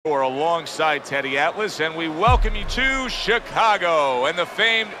We're alongside Teddy Atlas, and we welcome you to Chicago and the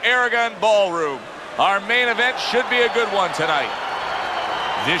famed Aragon Ballroom. Our main event should be a good one tonight.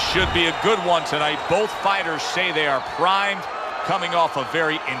 This should be a good one tonight. Both fighters say they are primed, coming off a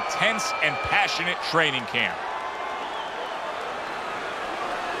very intense and passionate training camp.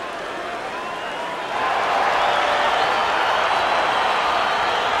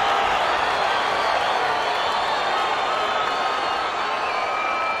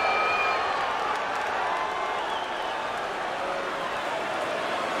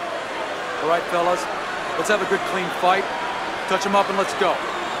 All right, fellas, let's have a good, clean fight. Touch them up and let's go. I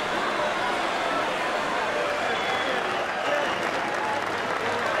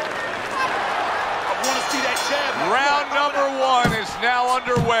want to see that jab. Round number one is now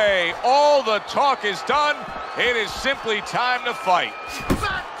underway. All the talk is done. It is simply time to fight.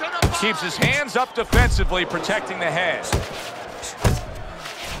 Keeps his hands up defensively, protecting the head.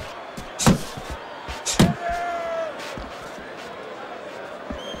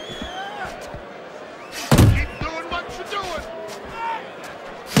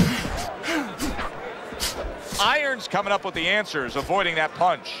 Iron's coming up with the answers, avoiding that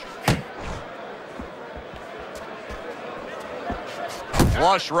punch.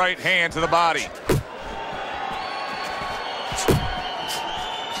 Flush right hand to the body.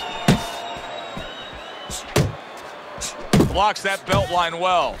 Blocks that belt line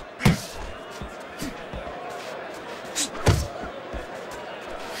well.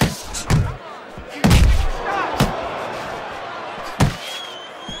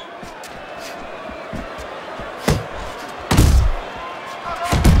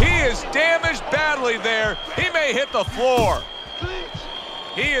 Damaged badly there. He may hit the floor.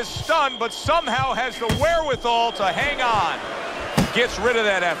 He is stunned, but somehow has the wherewithal to hang on. Gets rid of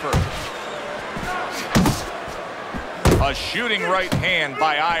that effort. A shooting right hand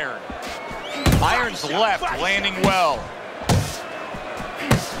by Iron. Iron's left landing well.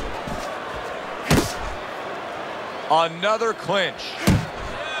 Another clinch.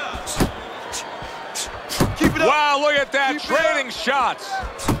 Wow, look at that. Trading shots.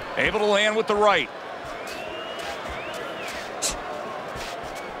 Able to land with the right.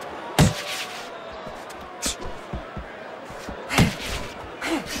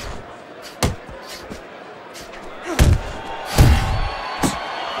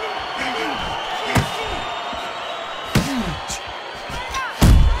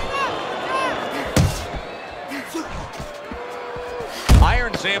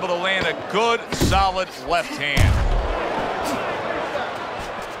 Iron's able to land a good, solid left hand.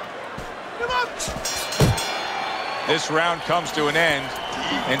 This round comes to an end,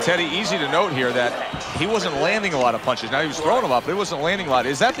 and Teddy, easy to note here that he wasn't landing a lot of punches. Now, he was throwing them up, but he wasn't landing a lot.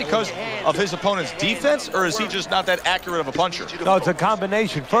 Is that because of his opponent's defense, or is he just not that accurate of a puncher? No, it's a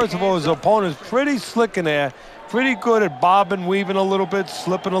combination. First of all, his opponent's pretty slick in there, pretty good at bobbing, weaving a little bit,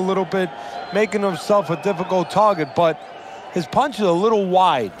 slipping a little bit, making himself a difficult target, but his punch is a little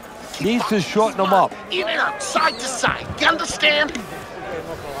wide. Needs to shorten them up. In and out, side to side. You understand?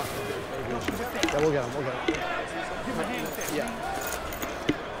 Yeah, we'll get him. Yeah.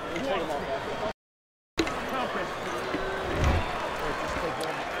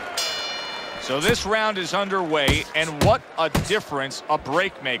 So this round is underway, and what a difference a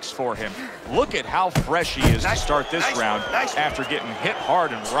break makes for him. Look at how fresh he is to start this round after getting hit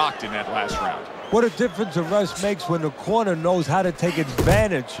hard and rocked in that last round. What a difference a rest makes when the corner knows how to take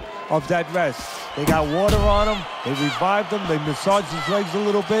advantage of that rest. They got water on him, they revived him, they massaged his legs a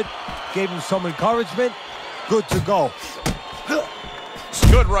little bit, gave him some encouragement. Good to go.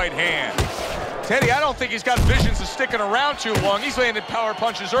 Good right hand. Teddy, I don't think he's got visions of sticking around too long. He's landed power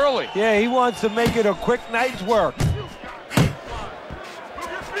punches early. Yeah, he wants to make it a quick night's work.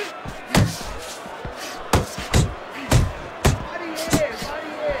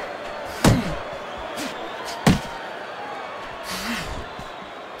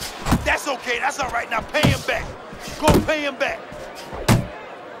 That's okay. That's all right. Now pay him back. Go pay him back.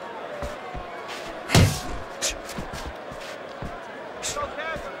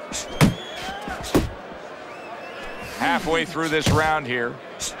 Halfway through this round here.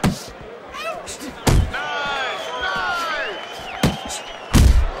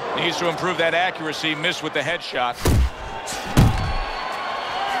 Needs to improve that accuracy. Missed with the headshot.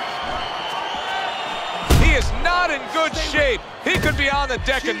 He is not in good shape. He could be on the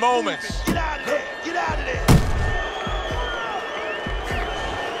deck in moments. Get out of there. Get out of there.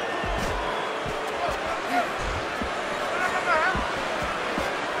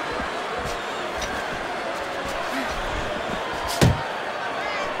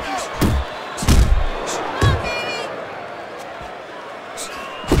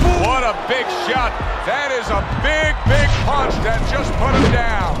 What a big shot. That is a big, big punch that just put him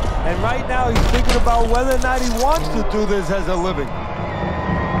down. And right now he's thinking about whether or not he wants to do this as a living. 1,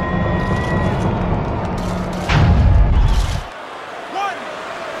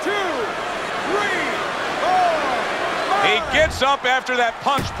 2, 3, 4, 5. He gets up after that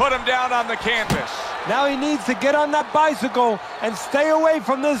punch put him down on the canvas. Now he needs to get on that bicycle and stay away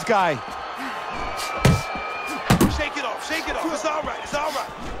from this guy. Shake it off, shake it off. It's all right, it's all right.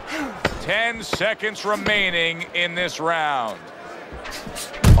 10 seconds remaining in this round.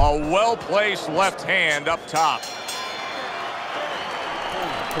 A well-placed left hand up top.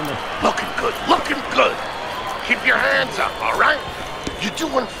 Looking good, looking good. Keep your hands up, all right? You're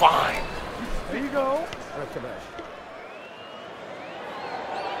doing fine. There you go.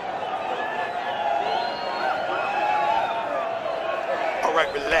 All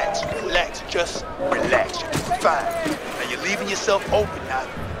right, relax, relax, just relax. You're doing fine. Now you're leaving yourself open now.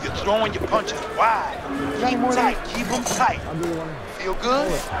 You're throwing your punches wide. Keep them tight, keep them tight. Feel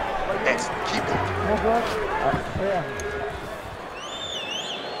good? Excellent, keep going.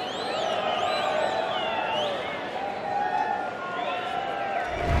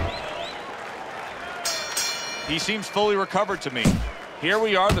 He seems fully recovered to me. Here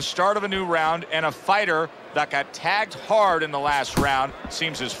we are, the start of a new round, and a fighter that got tagged hard in the last round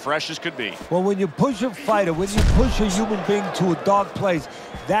seems as fresh as could be. Well, when you push a fighter, when you push a human being to a dark place,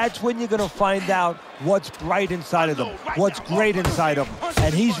 that's when you're going to find out what's bright inside of them, what's great inside of them.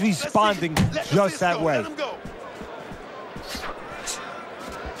 And he's responding just that way.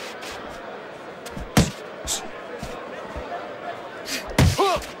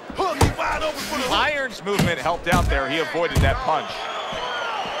 Iron's movement helped out there. He avoided that punch.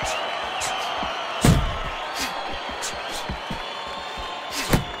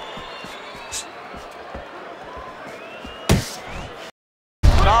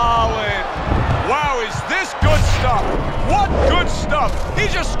 Solid. Wow, is this good stuff? What good stuff. He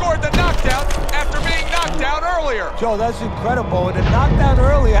just scored the knockdown after being knocked down earlier. Joe, that's incredible. And the knockdown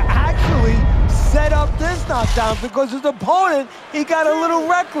earlier actually set up this knockdown because his opponent, he got a little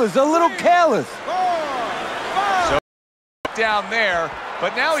reckless, a little careless. So down there,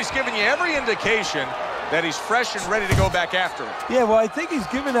 but now he's giving you every indication that he's fresh and ready to go back after it. Yeah, well, I think he's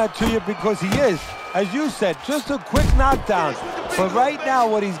giving that to you because he is, as you said, just a quick knockdown. But right now,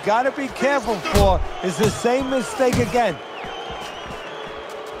 what he's got to be careful for is the same mistake again.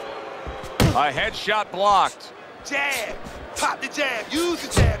 A headshot blocked. Jab, pop the jab, use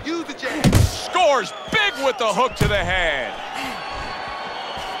the jab, use the jab. Scores big with the hook to the head.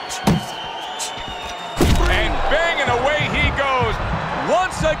 And banging away he goes.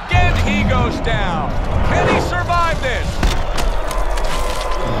 Once again, he goes down. Can he survive this?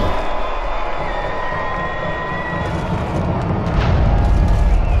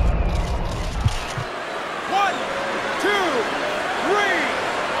 One, two, three,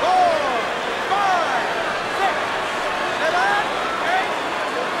 4, 5, 6, 7, 8,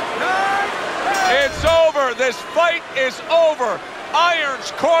 9, 10. It's over. This fight is over.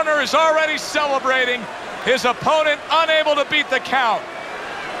 Iron's corner is already celebrating. His opponent unable to beat the count.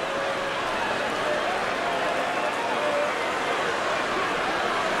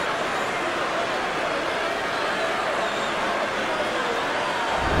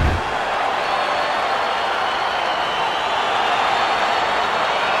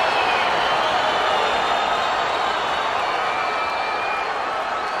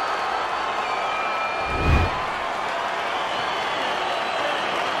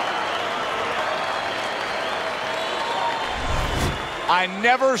 I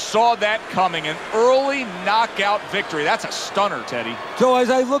never saw that coming. An early knockout victory. That's a stunner, Teddy. So as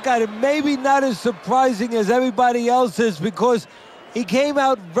I look at it, maybe not as surprising as everybody else is because he came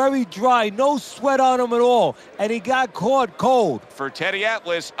out very dry, no sweat on him at all, and he got caught cold. For Teddy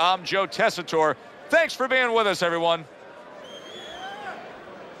Atlas, I'm Joe Tessitore. Thanks for being with us, everyone.